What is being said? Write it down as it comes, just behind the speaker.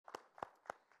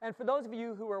And for those of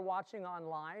you who are watching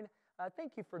online,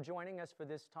 thank you for joining us for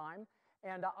this time.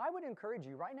 And I would encourage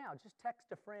you right now, just text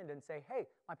a friend and say, hey,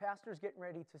 my pastor's getting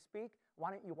ready to speak. Why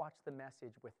don't you watch the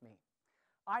message with me?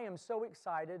 I am so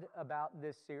excited about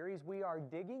this series. We are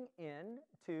digging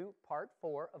into part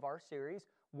 4 of our series,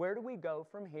 Where Do We Go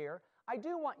From Here? I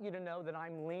do want you to know that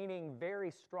I'm leaning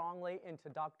very strongly into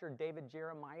Dr. David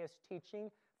Jeremiah's teaching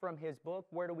from his book,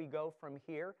 Where Do We Go From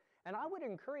Here? And I would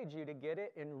encourage you to get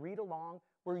it and read along.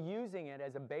 We're using it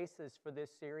as a basis for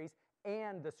this series,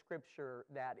 and the scripture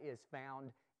that is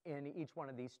found in each one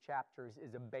of these chapters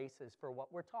is a basis for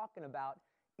what we're talking about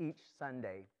each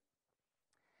Sunday.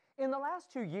 In the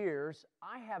last 2 years,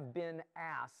 I have been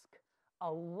asked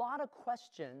a lot of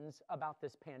questions about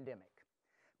this pandemic.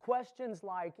 Questions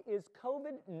like, is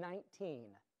COVID-19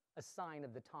 a sign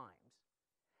of the times?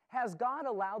 Has God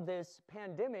allowed this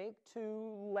pandemic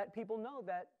to let people know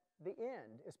that the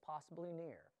end is possibly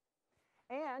near?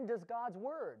 And does God's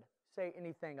Word say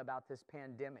anything about this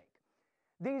pandemic?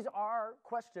 These are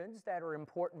questions that are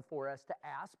important for us to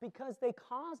ask because they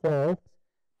cause us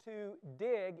to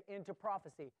dig into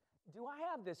prophecy. Do I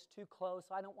have this too close?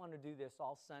 I don't want to do this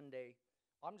all Sunday.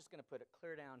 I'm just going to put it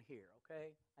clear down here,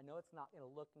 okay? I know it's not going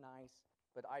to look nice,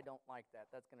 but I don't like that.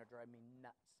 That's going to drive me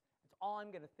nuts. That's all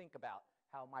I'm going to think about,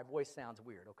 how my voice sounds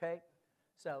weird, okay?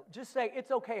 So just say,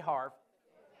 it's okay, Harv.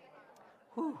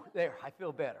 Whew, there, I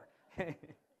feel better.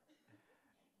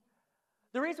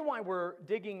 The reason why we're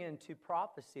digging into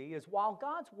prophecy is while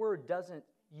God's Word doesn't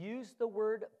use the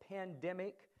word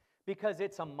pandemic because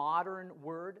it's a modern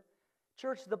word,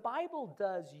 church, the Bible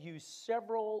does use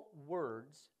several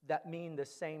words that mean the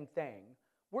same thing.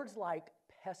 Words like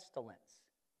pestilence.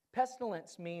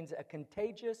 Pestilence means a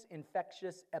contagious,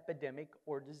 infectious epidemic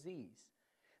or disease.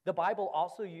 The Bible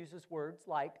also uses words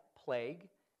like plague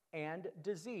and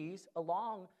disease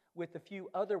along with a few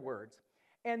other words.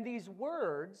 And these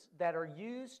words that are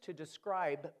used to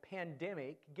describe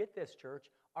pandemic, get this, church,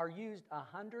 are used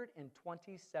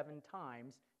 127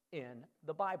 times in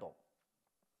the Bible.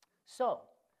 So,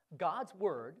 God's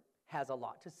Word has a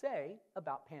lot to say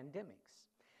about pandemics.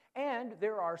 And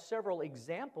there are several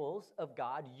examples of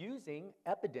God using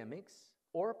epidemics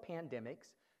or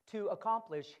pandemics to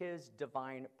accomplish His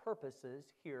divine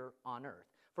purposes here on earth.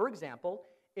 For example,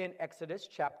 in Exodus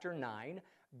chapter 9,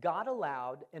 God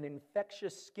allowed an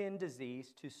infectious skin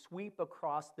disease to sweep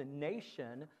across the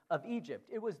nation of Egypt.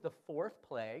 It was the 4th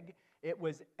plague. It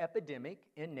was epidemic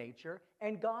in nature,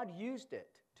 and God used it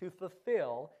to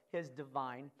fulfill His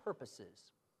divine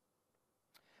purposes.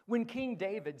 When King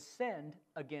David sinned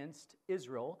against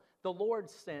Israel, the Lord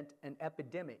sent an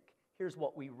epidemic. Here's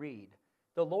what we read.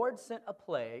 The Lord sent a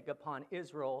plague upon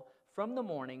Israel from the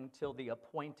morning till the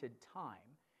appointed time.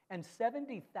 And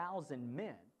 70,000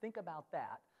 men, think about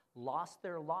that, lost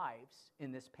their lives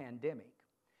in this pandemic.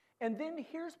 And then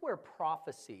here's where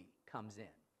prophecy comes in.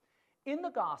 In the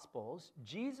Gospels,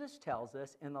 Jesus tells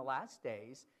us in the last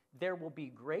days there will be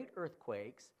great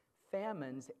earthquakes,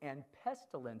 famines, and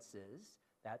pestilences,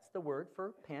 that's the word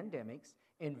for pandemics,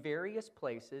 in various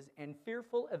places, and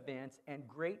fearful events and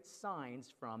great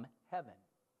signs from heaven.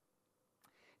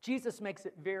 Jesus makes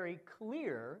it very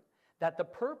clear that the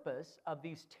purpose of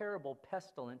these terrible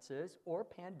pestilences or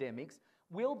pandemics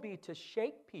will be to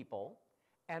shake people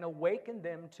and awaken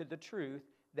them to the truth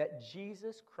that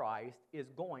Jesus Christ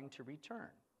is going to return.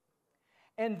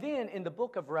 And then in the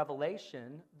book of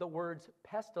Revelation, the words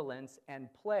pestilence and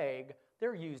plague,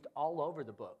 they're used all over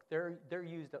the book. They're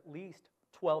used at least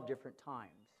 12 different times.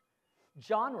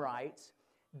 John writes,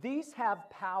 these have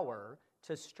power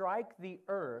to strike the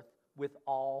earth with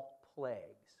all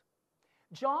plagues.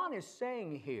 John is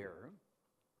saying here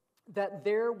that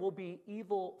there will be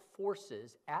evil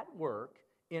forces at work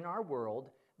in our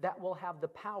world that will have the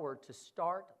power to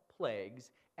start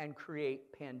plagues and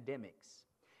create pandemics.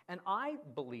 And I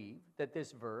believe that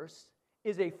this verse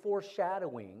is a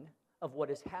foreshadowing of what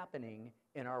is happening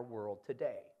in our world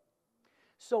today.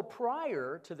 So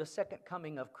prior to the second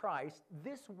coming of Christ,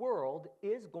 this world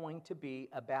is going to be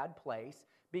a bad place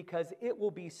because it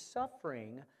will be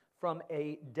suffering from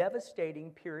a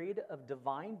devastating period of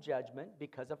divine judgment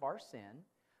because of our sin.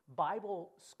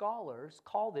 Bible scholars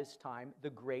call this time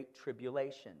the Great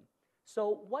Tribulation.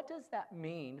 So what does that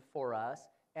mean for us,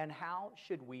 and how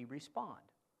should we respond?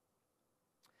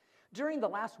 During the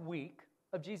last week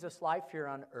of Jesus' life here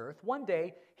on earth, one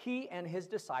day he and his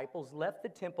disciples left the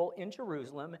temple in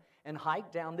Jerusalem and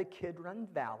hiked down the Kidron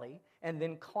Valley and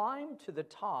then climbed to the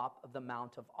top of the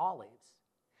Mount of Olives.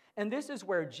 And this is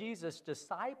where Jesus'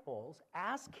 disciples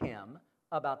asked him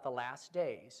about the last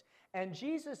days. And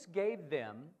Jesus gave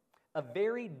them a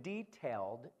very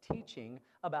detailed teaching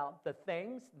about the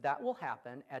things that will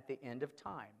happen at the end of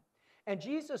time. And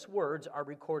Jesus' words are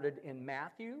recorded in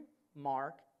Matthew,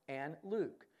 Mark, and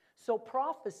Luke. So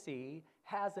prophecy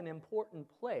has an important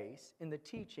place in the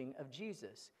teaching of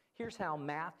Jesus. Here's how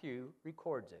Matthew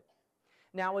records it.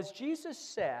 Now, as Jesus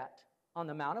sat on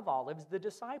the Mount of Olives, the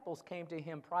disciples came to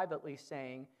him privately,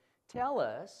 saying, "Tell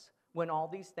us when all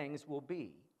these things will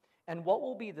be, and what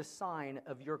will be the sign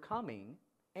of your coming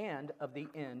and of the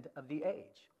end of the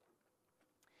age?"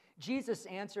 Jesus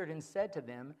answered and said to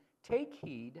them, "Take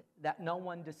heed that no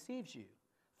one deceives you,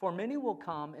 for many will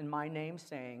come in my name,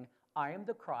 saying, 'I am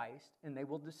the Christ,' and they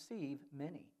will deceive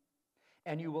many.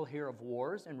 And you will hear of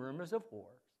wars and rumors of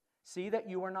wars. See that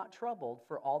you are not troubled,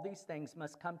 for all these things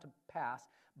must come to pass,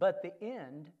 but the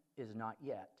end is not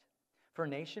yet. For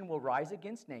nation will rise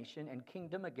against nation, and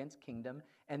kingdom against kingdom,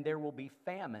 and there will be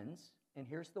famines," and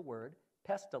here's the word,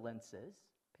 "pestilences,"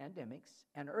 pandemics,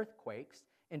 "and earthquakes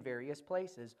in various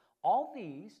places. All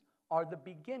these are the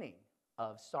beginning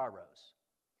of sorrows."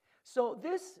 So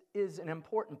this is an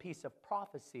important piece of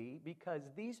prophecy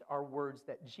because these are words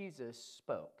that Jesus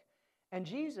spoke. And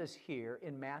Jesus here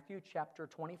in Matthew chapter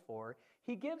 24,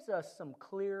 he gives us some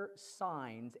clear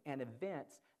signs and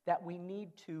events that we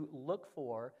need to look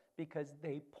for because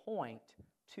they point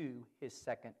to his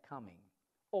second coming.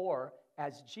 Or,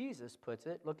 as Jesus puts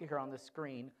it, look here on the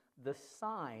screen, the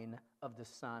sign of the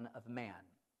Son of Man.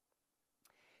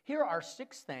 Here are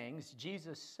 6 things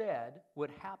Jesus said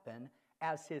would happen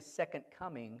as his second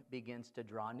coming begins to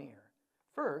draw near.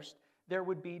 First, there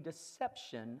would be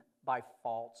deception by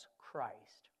false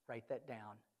Christ. Write that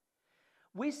down.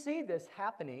 We see this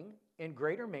happening in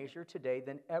greater measure today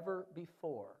than ever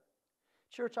before.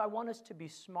 Church, I want us to be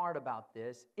smart about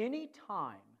this. Any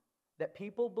time that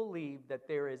people believe that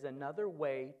there is another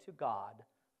way to God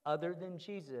other than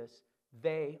Jesus,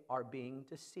 they are being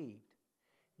deceived.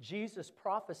 Jesus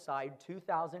prophesied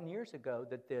 2,000 years ago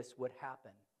that this would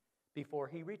happen before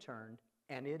he returned,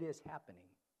 and it is happening.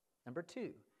 Number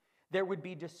 2, there would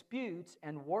be disputes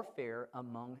and warfare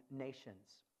among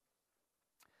nations.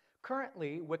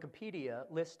 Currently, Wikipedia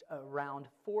lists around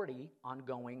 40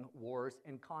 ongoing wars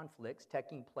and conflicts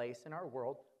taking place in our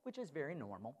world, which is very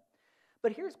normal.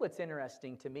 But here's what's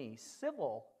interesting to me.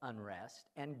 Civil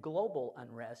unrest and global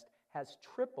unrest has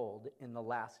tripled in the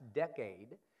last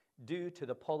decade due to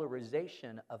the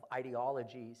polarization of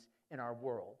ideologies in our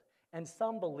world. And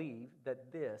some believe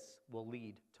that this will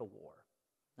lead to war.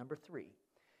 Number 3,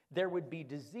 there would be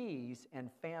disease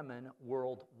and famine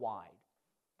worldwide.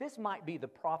 This might be the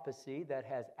prophecy that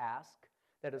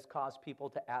has caused people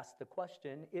to ask the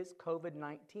question, is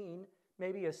COVID-19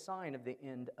 maybe a sign of the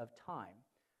end of time?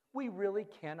 We really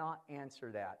cannot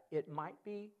answer that. It might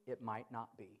be, it might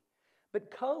not be.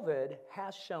 But COVID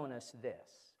has shown us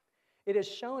this. It has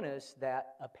shown us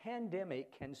that a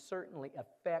pandemic can certainly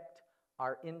affect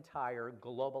our entire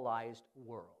globalized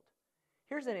world.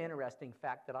 Here's an interesting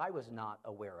fact that I was not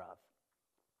aware of.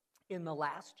 In the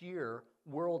last year,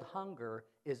 world hunger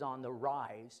is on the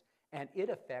rise, and it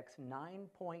affects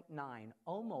 9.9,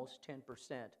 almost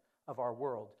 10% of our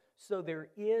world. So there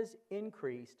is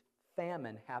increased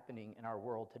famine happening in our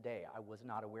world today. I was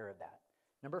not aware of that.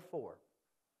 Number 4,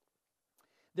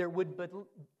 there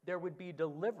would be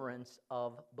deliverance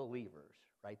of believers.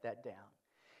 Write that down.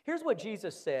 Here's what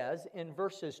Jesus says in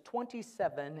verses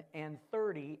 27 and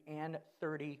 30 and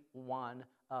 31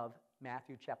 of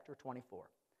Matthew chapter 24.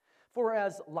 "For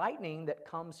as lightning that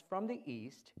comes from the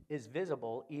east is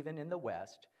visible even in the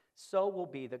west, so will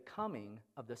be the coming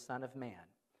of the Son of Man.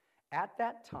 At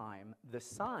that time, the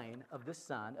sign of the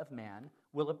Son of Man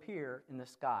will appear in the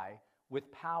sky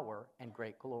with power and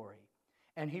great glory.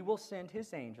 And he will send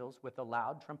his angels with a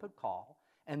loud trumpet call,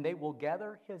 and they will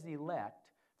gather his elect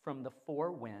from the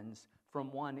 4 winds,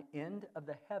 from one end of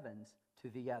the heavens to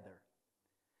the other."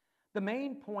 The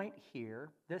main point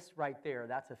here, this right there,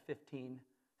 that's a 15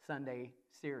 Sunday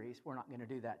series. We're not going to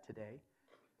do that today.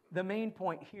 The main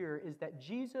point here is that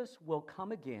Jesus will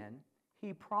come again.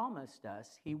 He promised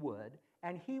us he would,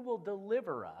 and he will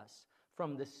deliver us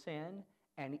from the sin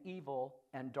and evil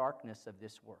and darkness of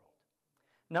this world.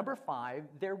 Number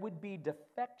 5, there would be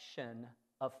defection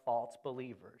of false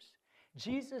believers.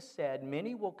 Jesus said,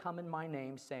 "Many will come in my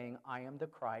name, saying, 'I am the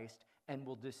Christ,' and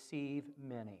will deceive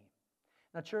many."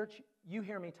 Now, church, you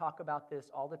hear me talk about this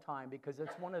all the time because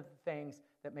it's one of the things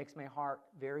that makes my heart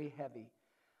very heavy.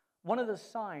 One of the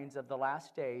signs of the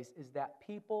last days is that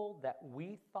people that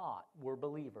we thought were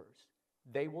believers,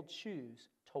 they will choose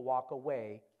to walk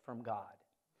away from God.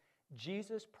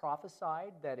 Jesus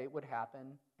prophesied that it would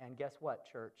happen, and guess what,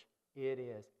 church? It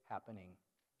is happening.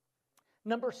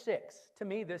 Number 6, to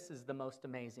me, this is the most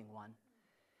amazing one.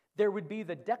 There would be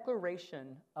the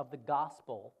declaration of the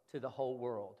gospel to the whole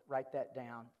world. Write that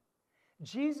down.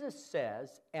 Jesus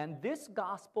says, and this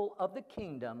gospel of the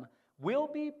kingdom will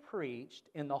be preached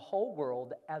in the whole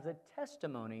world as a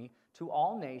testimony to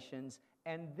all nations,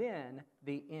 and then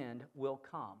the end will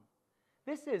come.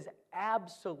 This is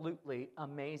absolutely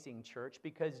amazing, church,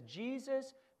 because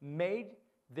Jesus made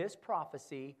this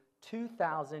prophecy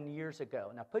 2,000 years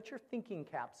ago. Now put your thinking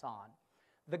caps on.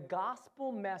 The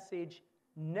gospel message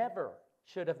never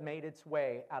should have made its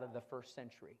way out of the first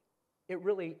century. It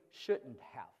really shouldn't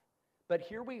have. But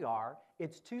here we are,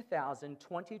 it's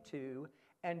 2022,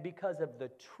 and because of the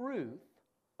truth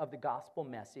of the gospel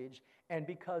message and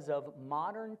because of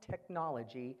modern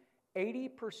technology,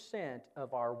 80%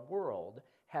 of our world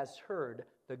has heard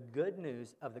the good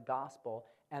news of the gospel,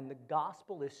 and the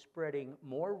gospel is spreading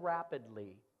more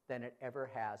rapidly than it ever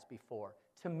has before.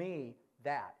 To me,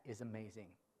 that is amazing.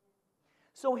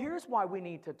 So here's why we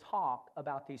need to talk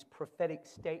about these prophetic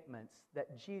statements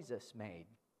that Jesus made.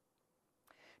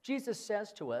 Jesus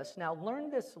says to us, now learn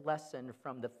this lesson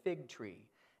from the fig tree.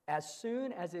 As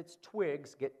soon as its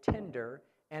twigs get tender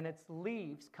and its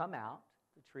leaves come out,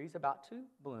 the tree's about to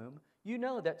bloom, you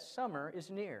know that summer is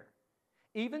near.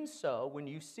 Even so, when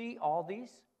you see all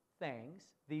these things,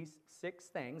 these 6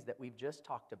 things that we've just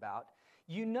talked about,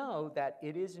 you know that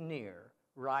it is near,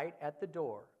 right at the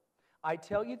door. I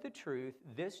tell you the truth,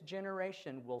 this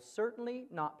generation will certainly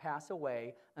not pass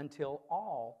away until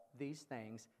all these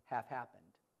things have happened.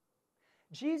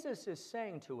 Jesus is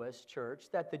saying to us, church,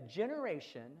 that the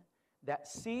generation that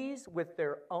sees with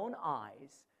their own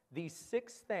eyes these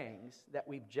 6 things that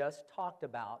we've just talked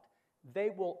about, they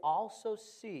will also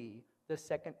see the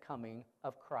second coming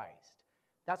of Christ.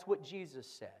 That's what Jesus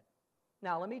said.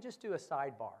 Now, let me just do a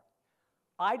sidebar.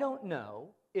 I don't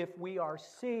know if we are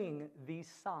seeing these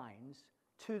signs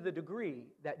to the degree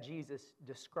that Jesus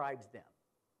describes them.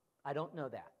 I don't know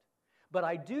that. But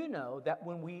I do know that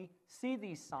when we see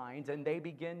these signs and they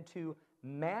begin to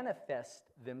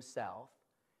manifest themselves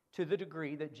to the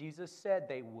degree that Jesus said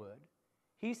they would,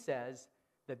 he says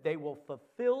that they will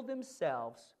fulfill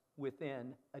themselves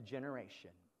within a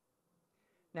generation.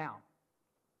 Now,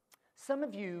 some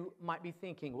of you might be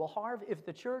thinking, well, Harv, if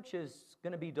the church is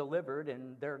going to be delivered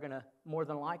and they're going to more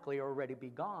than likely already be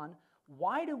gone,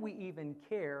 why do we even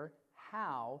care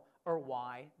how or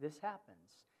why this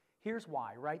happens? Here's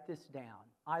why. Write this down.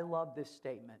 I love this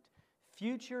statement.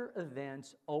 Future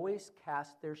events always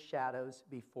cast their shadows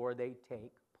before they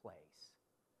take place.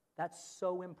 That's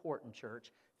so important,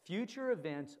 church. Future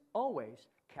events always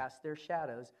cast their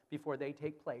shadows before they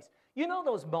take place. You know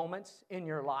those moments in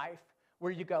your life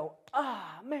where you go,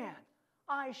 man,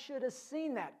 I should have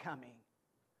seen that coming.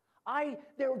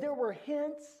 There were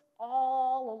hints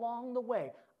all along the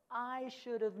way. I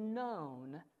should have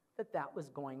known that that was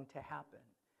going to happen.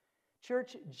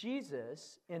 Church,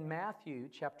 Jesus in Matthew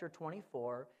chapter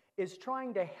 24 is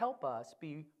trying to help us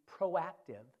be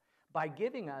proactive by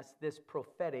giving us this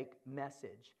prophetic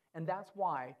message. And that's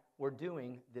why we're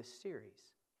doing this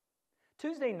series.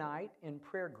 Tuesday night in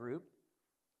prayer group,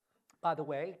 by the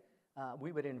way,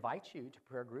 we would invite you to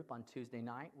prayer group on Tuesday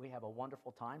night. We have a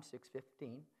wonderful time,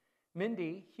 6:15.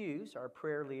 Mindy Hughes, our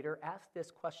prayer leader, asked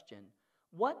this question: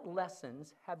 what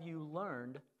lessons have you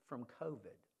learned from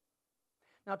COVID?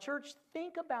 Now, church,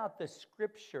 think about the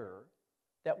scripture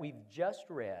that we've just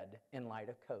read in light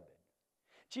of COVID.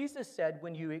 Jesus said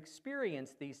when you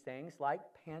experience these things like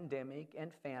pandemic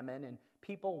and famine and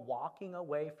people walking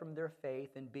away from their faith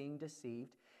and being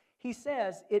deceived, he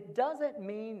says it doesn't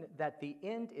mean that the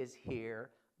end is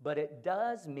here, but it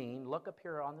does mean, look up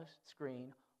here on the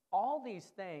screen, all these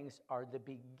things are the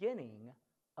beginning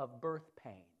of birth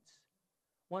pains.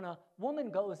 When a woman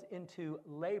goes into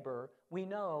labor, we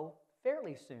know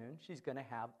fairly soon she's going to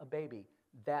have a baby.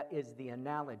 That is the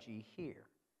analogy here.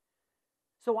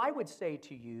 So I would say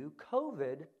to you,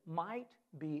 COVID might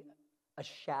be a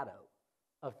shadow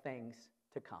of things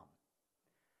to come.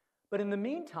 But in the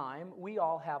meantime, we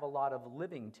all have a lot of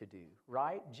living to do,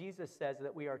 right? Jesus says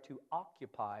that we are to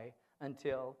occupy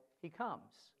until he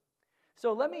comes.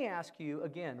 So let me ask you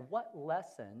again, what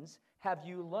lessons have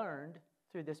you learned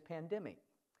through this pandemic?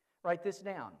 Write this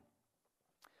down.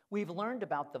 We've learned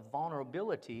about the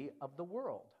vulnerability of the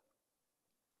world.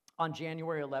 On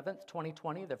January 11th,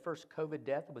 2020, the first COVID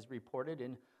death was reported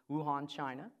in Wuhan,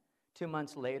 China. 2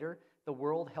 months later, the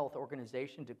World Health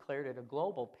Organization declared it a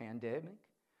global pandemic.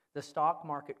 The stock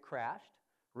market crashed,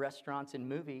 restaurants and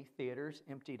movie theaters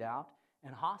emptied out,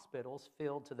 and hospitals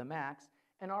filled to the max,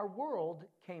 and our world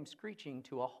came screeching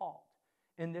to a halt.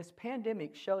 And this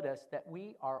pandemic showed us that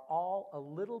we are all a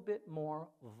little bit more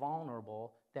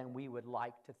vulnerable than we would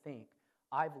like to think.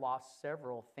 I've lost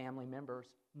several family members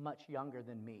much younger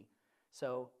than me.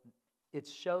 So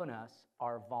it's shown us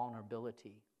our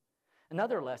vulnerability.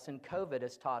 Another lesson COVID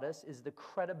has taught us is the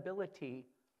credibility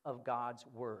of God's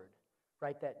word.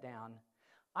 Write that down.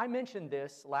 I mentioned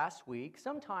this last week.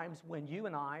 Sometimes when you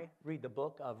and I read the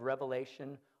book of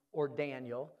Revelation or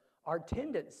Daniel, our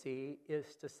tendency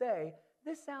is to say,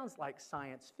 this sounds like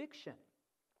science fiction.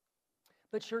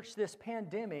 But church, this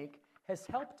pandemic has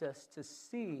helped us to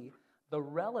see the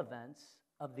relevance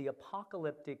of the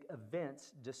apocalyptic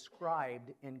events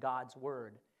described in God's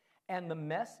word. And the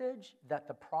message that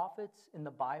the prophets in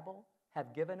the Bible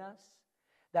have given us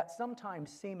that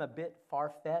sometimes seem a bit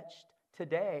far-fetched,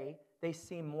 today they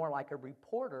seem more like a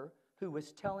reporter who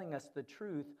was telling us the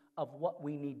truth of what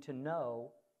we need to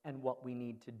know and what we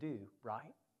need to do,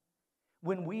 right?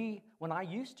 When I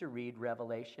used to read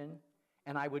Revelation,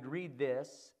 and I would read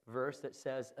this verse that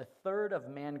says, a third of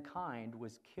mankind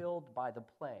was killed by the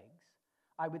plagues,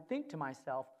 I would think to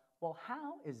myself, well,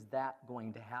 how is that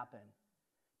going to happen?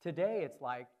 Today, it's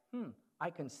like, I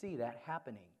can see that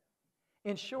happening.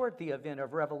 In short, the event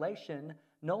of Revelation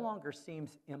no longer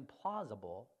seems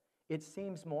implausible. It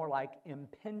seems more like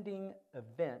impending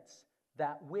events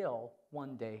that will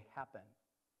one day happen.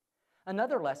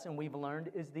 Another lesson we've learned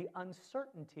is the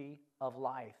uncertainty of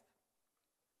life.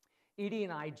 Edie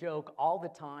and I joke all the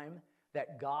time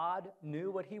that God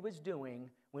knew what he was doing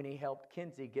when he helped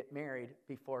Kinsey get married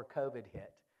before COVID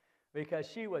hit, because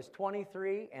she was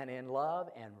 23 and in love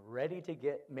and ready to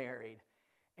get married.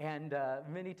 And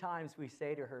many times we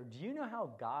say to her, do you know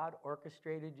how God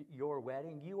orchestrated your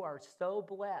wedding? You are so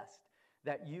blessed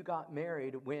that you got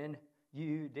married when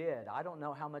you did. I don't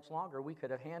know how much longer we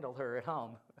could have handled her at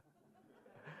home.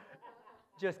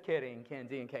 Just kidding,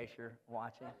 Kenzie, in case you're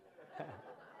watching.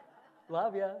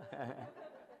 Love ya.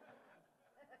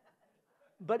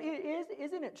 But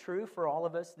isn't it true for all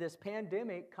of us? This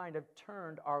pandemic kind of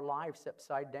turned our lives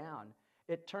upside down.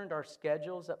 It turned our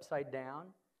schedules upside down,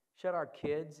 shut our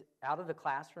kids out of the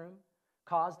classroom,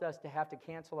 caused us to have to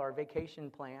cancel our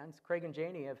vacation plans. Craig and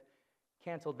Janie have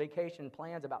canceled vacation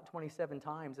plans about 27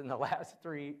 times in the last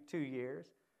 2 years.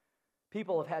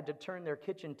 People have had to turn their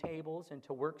kitchen tables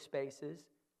into workspaces.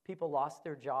 People lost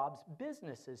their jobs.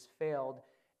 Businesses failed.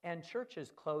 And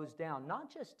churches closed down,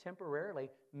 not just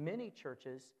temporarily. Many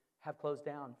churches have closed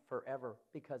down forever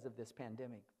because of this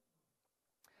pandemic.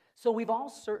 So we've all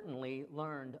certainly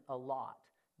learned a lot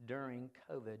during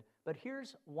COVID. But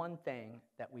here's one thing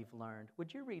that we've learned.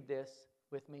 Would you read this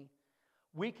with me?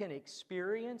 We can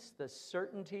experience the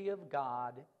certainty of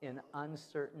God in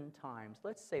uncertain times.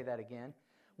 Let's say that again.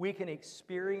 We can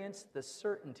experience the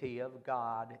certainty of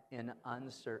God in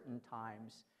uncertain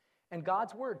times. And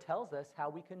God's word tells us how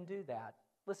we can do that.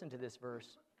 Listen to this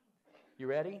verse. You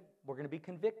ready? We're going to be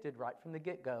convicted right from the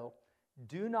get-go.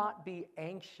 Do not be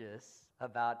anxious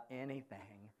about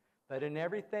anything, but in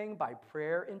everything by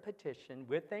prayer and petition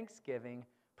with thanksgiving,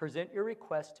 present your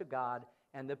requests to God,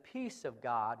 and the peace of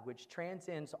God, which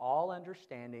transcends all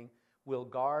understanding, will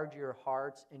guard your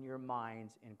hearts and your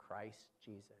minds in Christ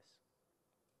Jesus.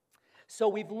 So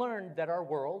we've learned that our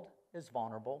world is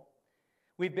vulnerable.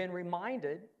 We've been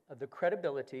reminded of the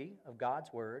credibility of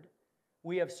God's word.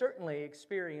 We have certainly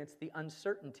experienced the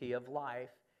uncertainty of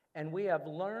life, and we have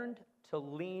learned to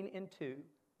lean into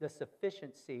the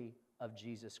sufficiency of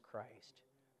Jesus Christ.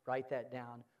 Write that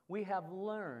down. We have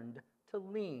learned to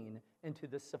lean into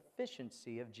the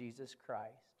sufficiency of Jesus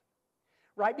Christ.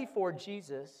 Right before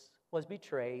Jesus was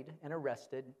betrayed and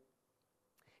arrested,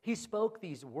 he spoke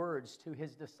these words to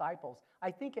his disciples.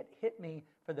 I think it hit me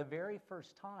for the very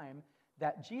first time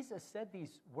that Jesus said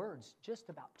these words just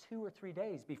about 2 or 3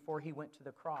 days before he went to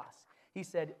the cross. He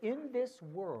said, in this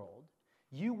world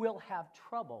you will have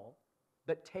trouble,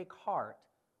 but take heart,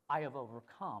 I have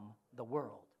overcome the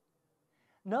world.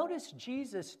 Notice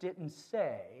Jesus didn't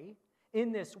say,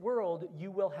 in this world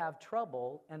you will have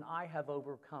trouble, and I have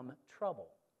overcome trouble.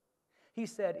 He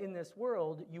said, in this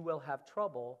world you will have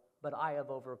trouble, but I have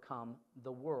overcome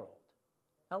the world.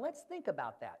 Now let's think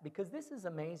about that, because this is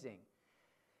amazing.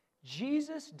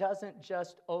 Jesus doesn't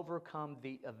just overcome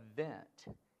the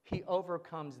event. He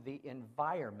overcomes the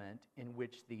environment in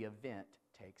which the event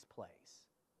takes place.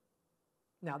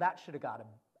 Now that should have got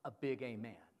a big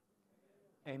amen.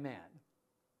 Amen.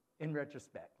 In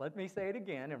retrospect, let me say it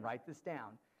again and write this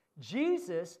down.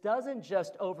 Jesus doesn't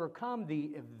just overcome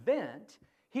the event,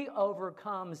 he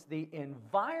overcomes the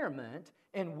environment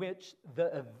in which the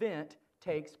event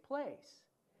takes place.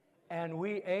 And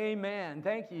amen.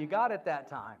 Thank you. You got it that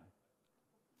time.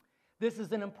 This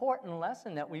is an important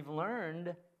lesson that we've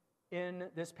learned in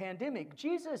this pandemic.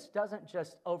 Jesus doesn't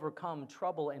just overcome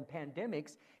trouble and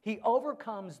pandemics, he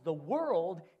overcomes the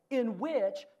world in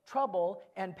which trouble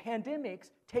and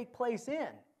pandemics take place in.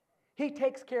 He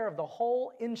takes care of the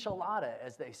whole enchilada,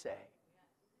 as they say.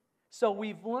 So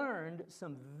we've learned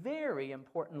some very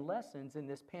important lessons in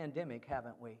this pandemic,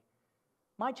 haven't we?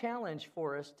 My challenge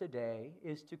for us today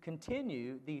is to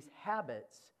continue these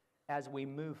habits as we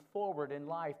move forward in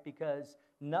life, because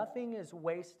nothing is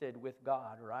wasted with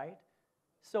God, right?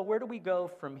 So where do we go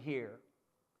from here?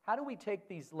 How do we take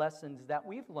these lessons that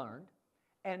we've learned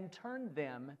and turn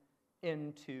them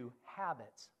into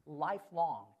habits,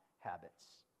 lifelong habits?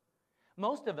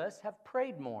 Most of us have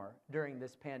prayed more during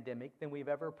this pandemic than we've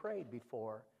ever prayed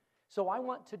before. So I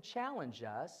want to challenge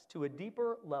us to a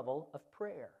deeper level of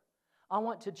prayer. I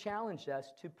want to challenge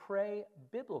us to pray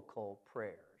biblical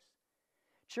prayers.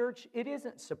 Church, it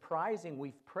isn't surprising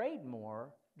we've prayed more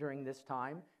during this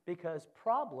time, because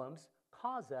problems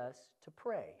cause us to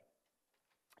pray.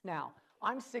 Now,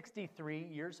 I'm 63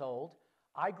 years old.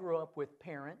 I grew up with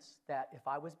parents that if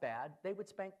I was bad, they would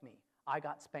spank me. I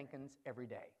got spankings every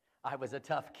day. I was a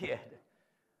tough kid.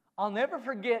 I'll never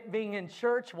forget being in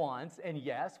church once, and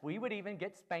yes, we would even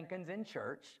get spankings in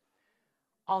church.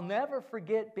 I'll never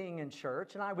forget being in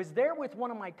church, and I was there with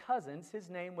one of my cousins. His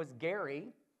name was Gary,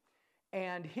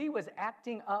 and he was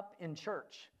acting up in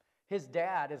church. His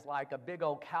dad is like a big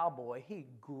old cowboy. He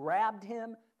grabbed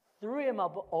him, threw him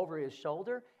up over his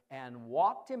shoulder, and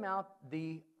walked him down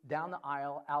the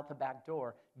aisle, out the back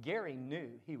door. Gary knew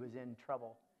he was in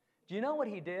trouble. Do you know what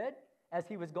he did? As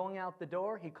he was going out the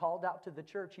door, he called out to the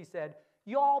church. He said,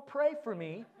 "Y'all pray for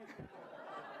me."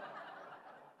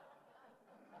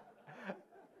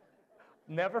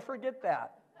 Never forget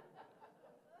that.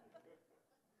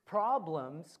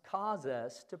 Problems cause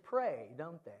us to pray,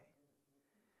 don't they?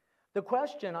 The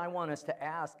question I want us to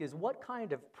ask is, what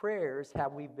kind of prayers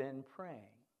have we been praying?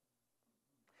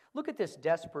 Look at this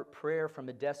desperate prayer from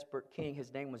a desperate king.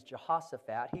 His name was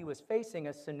Jehoshaphat. He was facing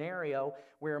a scenario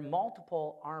where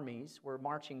multiple armies were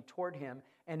marching toward him,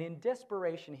 and in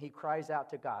desperation, he cries out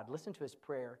to God. Listen to his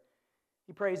prayer.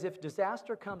 He prays, "If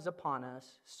disaster comes upon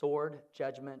us, sword,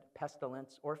 judgment,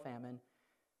 pestilence, or famine,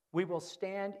 we will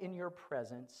stand in your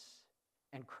presence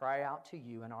and cry out to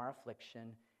you in our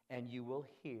affliction, and you will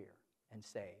hear and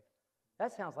save."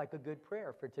 That sounds like a good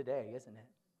prayer for today, isn't it?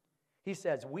 He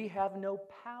says, we have no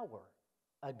power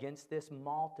against this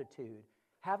multitude.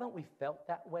 Haven't we felt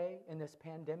that way in this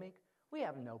pandemic? We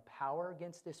have no power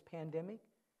against this pandemic.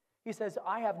 He says,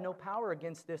 I have no power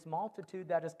against this multitude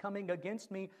that is coming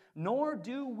against me, nor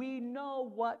do we know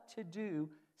what to do.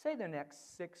 Say the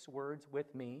next 6 words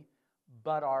with me.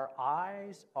 But our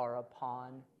eyes are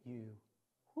upon you.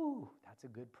 Whew, that's a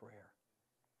good prayer.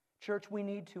 Church, we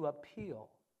need to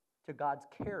appeal to God's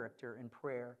character in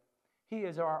prayer. He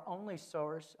is our only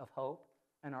source of hope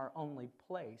and our only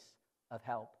place of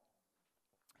help.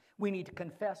 We need to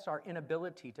confess our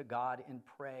inability to God and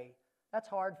pray. That's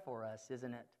hard for us,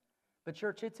 isn't it? But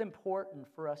church, it's important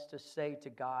for us to say to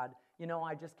God,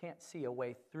 I just can't see a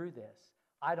way through this.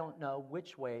 I don't know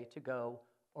which way to go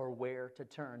or where to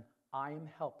turn. I am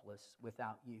helpless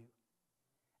without you.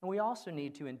 And we also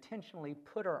need to intentionally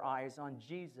put our eyes on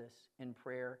Jesus in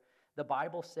prayer. The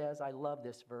Bible says, I love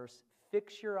this verse,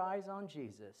 fix your eyes on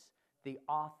Jesus, the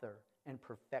author and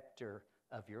perfecter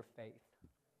of your faith.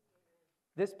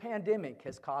 This pandemic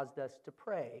has caused us to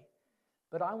pray,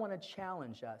 but I want to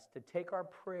challenge us to take our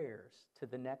prayers to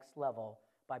the next level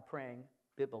by praying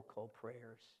biblical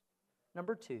prayers.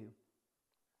 Number 2,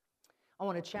 I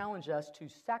want to challenge us to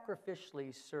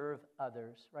sacrificially serve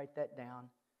others. Write that down.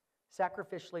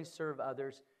 Sacrificially serve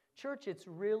others. Church, it's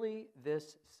really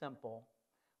this simple.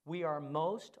 We are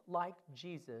most like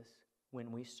Jesus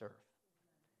when we serve.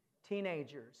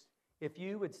 Teenagers, if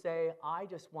you would say, I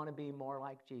just want to be more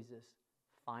like Jesus,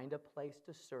 find a place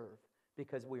to serve,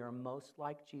 because we are most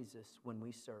like Jesus when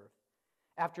we serve.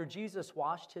 After Jesus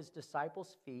washed his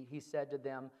disciples' feet, he said to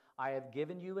them, I have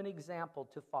given you an example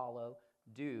to follow.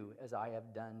 Do as I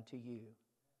have done to you.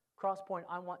 CrossPointe,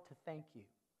 I want to thank you.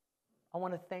 I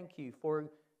want to thank you for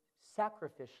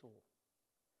sacrificial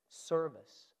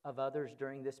service of others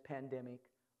during this pandemic.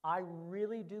 I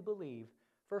really do believe,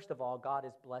 first of all, God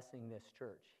is blessing this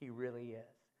church. He really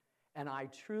is. And I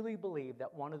truly believe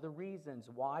that one of the reasons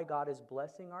why God is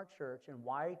blessing our church and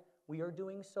why we are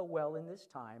doing so well in this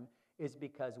time is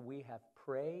because we have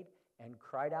prayed and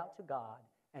cried out to God,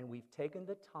 and we've taken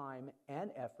the time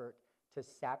and effort to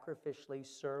sacrificially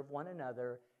serve one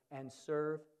another and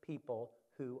serve people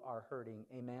who are hurting.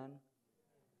 Amen?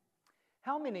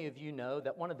 How many of you know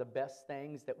that one of the best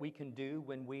things that we can do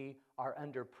when we are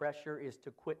under pressure is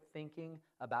to quit thinking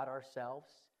about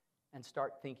ourselves and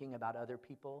start thinking about other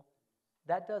people?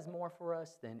 That does more for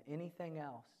us than anything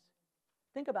else.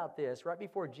 Think about this. Right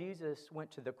before Jesus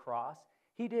went to the cross,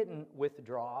 he didn't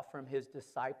withdraw from his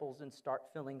disciples and start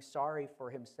feeling sorry for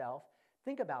himself.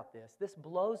 Think about this. This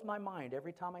blows my mind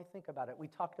every time I think about it. We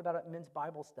talked about it in men's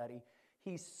Bible study.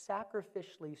 He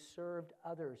sacrificially served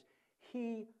others.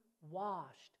 He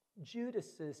washed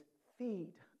Judas's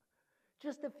feet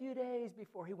just a few days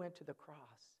before he went to the cross.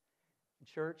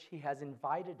 Church, he has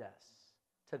invited us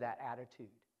to that attitude.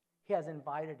 He has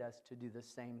invited us to do the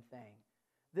same thing.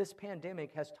 This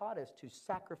pandemic has taught us to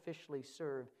sacrificially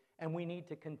serve, and we need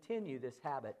to continue this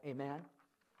habit. Amen?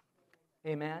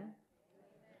 Amen?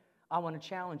 I want to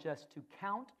challenge us to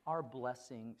count our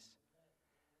blessings.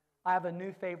 I have a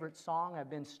new favorite song. I've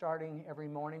been starting every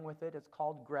morning with it. It's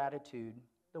called Gratitude.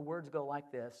 The words go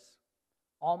like this.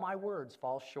 All my words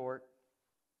fall short.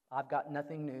 I've got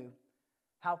nothing new.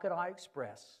 How could I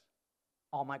express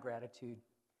all my gratitude?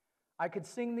 I could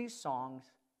sing these songs,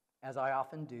 as I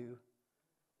often do,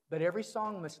 but every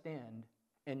song must end,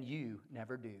 and you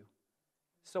never do.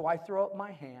 So I throw up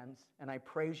my hands, and I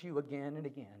praise you again and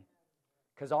again,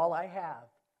 because all I have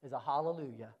is a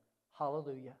hallelujah,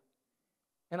 hallelujah.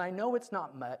 And I know it's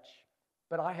not much,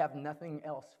 but I have nothing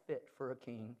else fit for a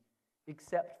king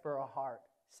except for a heart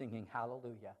singing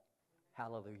hallelujah,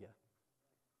 hallelujah.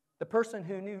 The person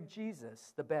who knew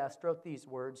Jesus the best wrote these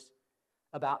words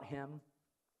about him.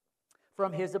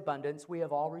 From his abundance, we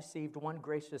have all received one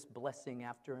gracious blessing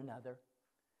after another.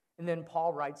 And then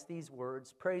Paul writes these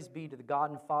words, praise be to the God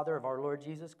and Father of our Lord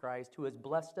Jesus Christ, who has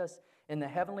blessed us in the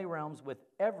heavenly realms with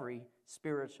every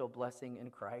spiritual blessing in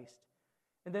Christ.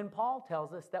 And then Paul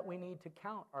tells us that we need to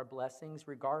count our blessings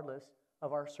regardless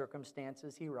of our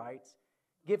circumstances. He writes,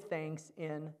 give thanks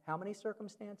in how many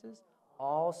circumstances?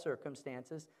 All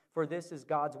circumstances, for this is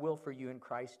God's will for you in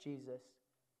Christ Jesus.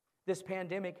 This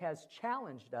pandemic has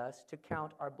challenged us to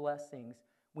count our blessings.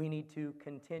 We need to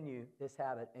continue this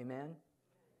habit. Amen?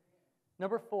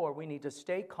 Number 4, we need to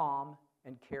stay calm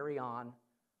and carry on.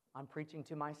 I'm preaching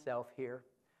to myself here.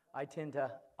 I tend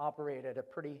to operate at a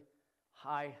pretty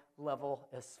high level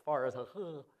as far as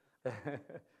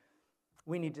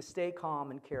we need to stay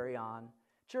calm and carry on.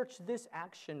 Church, this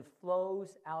action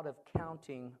flows out of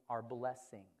counting our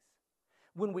blessings.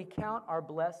 When we count our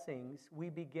blessings, we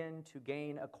begin to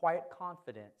gain a quiet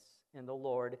confidence in the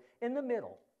Lord in the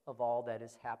middle of all that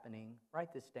is happening.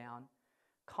 Write this down.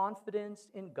 Confidence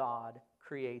in God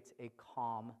creates a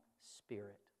calm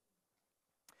spirit.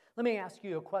 Let me ask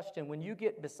you a question. When you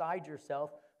get beside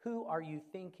yourself, who are you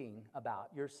thinking about,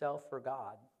 yourself or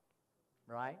God?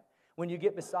 Right? When you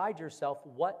get beside yourself,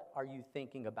 what are you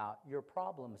thinking about, your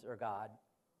problems or God?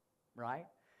 Right?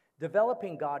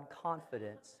 Developing God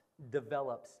confidence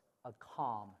develops a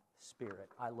calm spirit.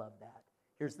 I love that.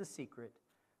 Here's the secret.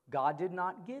 God did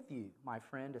not give you, my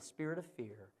friend, a spirit of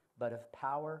fear, but of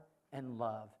power and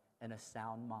love and a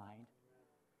sound mind.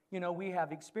 You know, we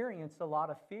have experienced a lot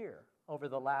of fear over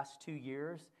the last 2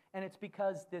 years, and it's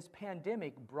because this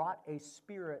pandemic brought a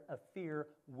spirit of fear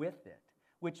with it,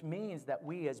 which means that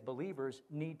we as believers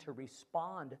need to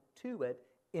respond to it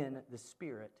in the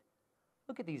Spirit.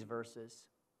 Look at these verses.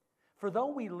 For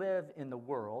though we live in the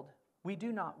world, we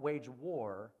do not wage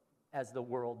war as the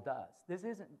world does. This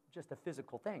isn't just a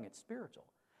physical thing, it's spiritual.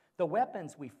 The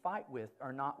weapons we fight with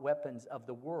are not weapons of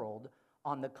the world.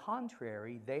 On the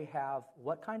contrary, they have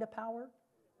what kind of power?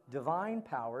 Divine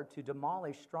power to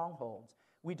demolish strongholds.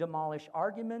 We demolish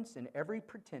arguments and every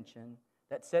pretension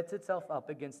that sets itself up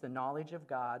against the knowledge of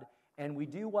God. And we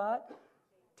do what?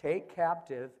 Take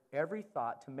captive every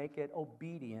thought to make it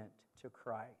obedient to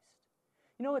Christ.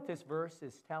 You know what this verse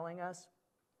is telling us?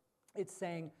 It's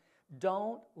saying,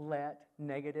 don't let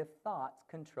negative thoughts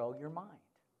control your mind.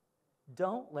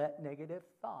 Don't let negative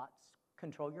thoughts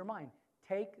control your mind.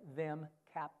 Take them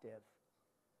captive.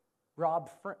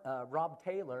 Rob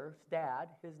Taylor's dad,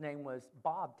 his name was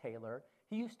Bob Taylor,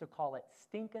 he used to call it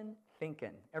stinkin'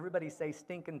 thinkin'. Everybody say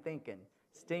stinkin' thinkin'.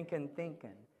 Stinkin'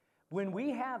 thinkin'. When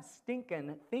we have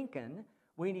stinkin' thinkin',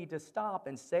 we need to stop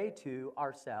and say to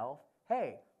ourselves,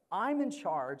 hey, I'm in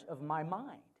charge of my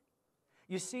mind.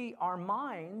 You see, our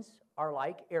minds are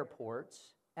like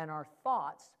airports, and our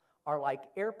thoughts are like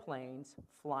airplanes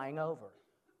flying over.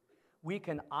 We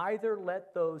can either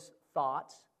let those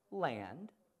thoughts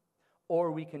land,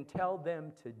 or we can tell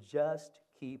them to just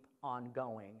keep on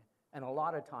going. And a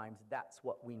lot of times, that's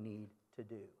what we need to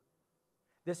do.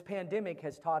 This pandemic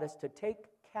has taught us to take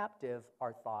captive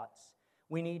our thoughts.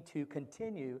 We need to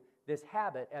continue this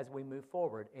habit as we move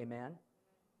forward. Amen?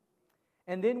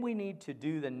 And then we need to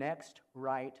do the next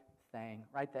right thing.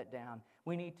 Write that down.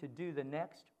 We need to do the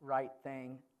next right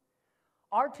thing.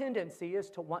 Our tendency is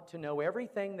to want to know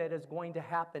everything that is going to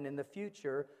happen in the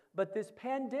future, but this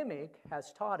pandemic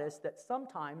has taught us that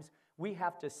sometimes we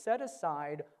have to set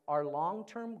aside our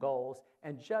long-term goals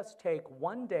and just take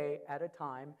one day at a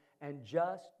time and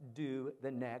just do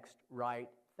the next right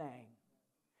thing.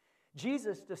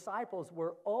 Jesus' disciples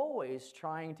were always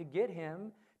trying to get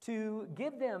him to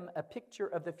give them a picture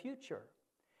of the future.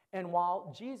 And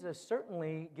while Jesus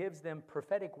certainly gives them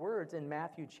prophetic words in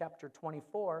Matthew chapter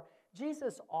 24,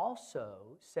 Jesus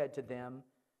also said to them,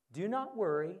 "Do not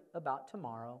worry about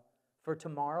tomorrow, for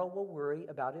tomorrow will worry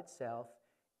about itself.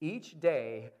 Each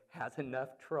day has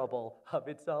enough trouble of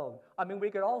its own." I mean, we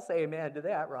could all say amen to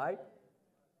that, right?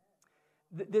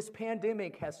 This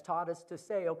pandemic has taught us to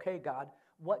say, okay, God,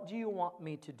 what do you want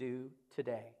me to do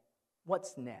today?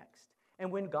 What's next?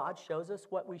 And when God shows us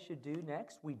what we should do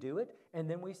next, we do it, and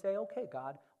then we say, okay,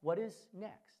 God, what is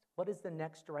next? What is the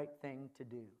next right thing to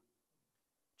do?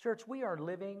 Church, we are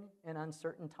living in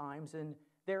uncertain times, and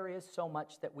there is so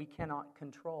much that we cannot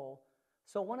control.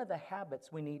 So one of the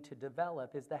habits we need to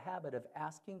develop is the habit of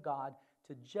asking God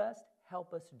to just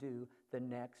help us do the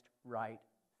next right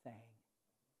thing.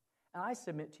 And I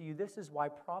submit to you, this is why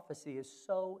prophecy is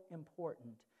so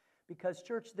important. Because,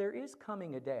 church, there is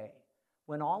coming a day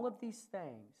when all of these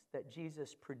things that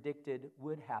Jesus predicted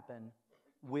would happen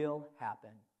will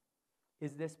happen.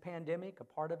 Is this pandemic a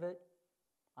part of it?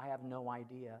 I have no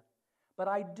idea. But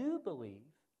I do believe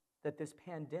that this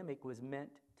pandemic was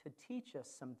meant to teach us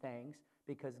some things,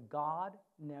 because God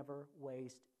never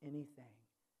wastes anything.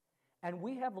 And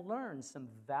we have learned some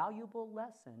valuable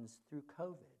lessons through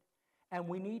COVID. And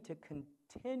we need to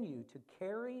continue to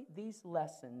carry these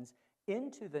lessons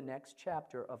into the next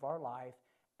chapter of our life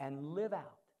and live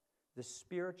out the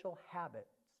spiritual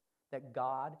habits that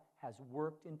God has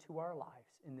worked into our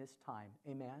lives in this time.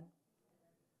 Amen?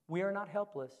 We are not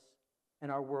helpless,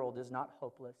 and our world is not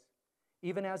hopeless.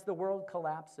 Even as the world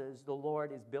collapses, the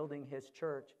Lord is building His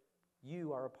church.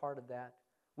 You are a part of that.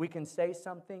 We can say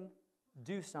something,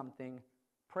 do something,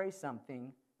 pray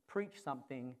something, preach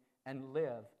something, and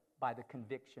live by the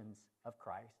convictions of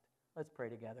Christ. Let's pray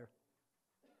together.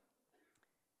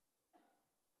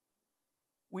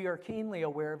 We are keenly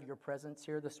aware of your presence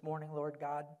here this morning, Lord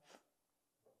God.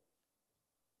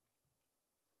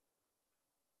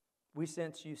 We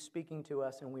sense you speaking to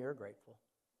us, and we are grateful.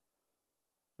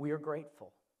 We are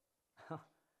grateful.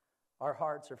 Our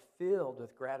hearts are filled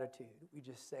with gratitude. We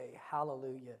just say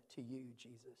hallelujah to you,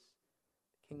 Jesus,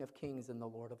 King of Kings and the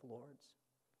Lord of Lords.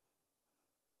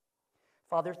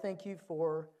 Father, thank you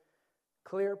for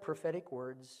clear prophetic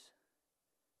words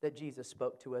that Jesus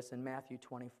spoke to us in Matthew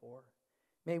 24.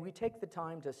 May we take the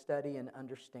time to study and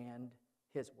understand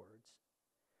His words.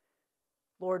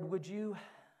 Lord, would you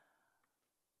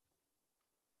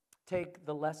take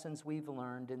the lessons we've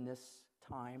learned in this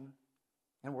time,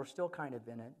 and we're still kind of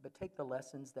in it, but take the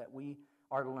lessons that we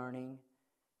are learning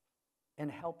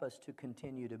and help us to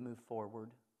continue to move forward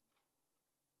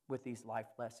with these life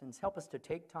lessons. Help us to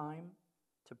take time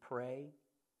to pray.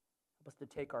 Help us to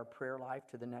take our prayer life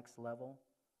to the next level.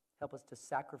 Help us to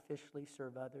sacrificially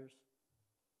serve others.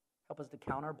 Help us to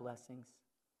count our blessings.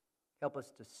 Help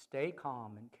us to stay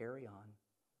calm and carry on.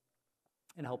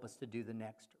 And help us to do the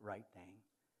next right thing.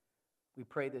 We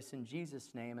pray this in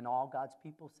Jesus' name, and all God's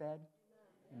people said,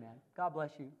 Amen. God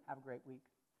bless you. Have a great week.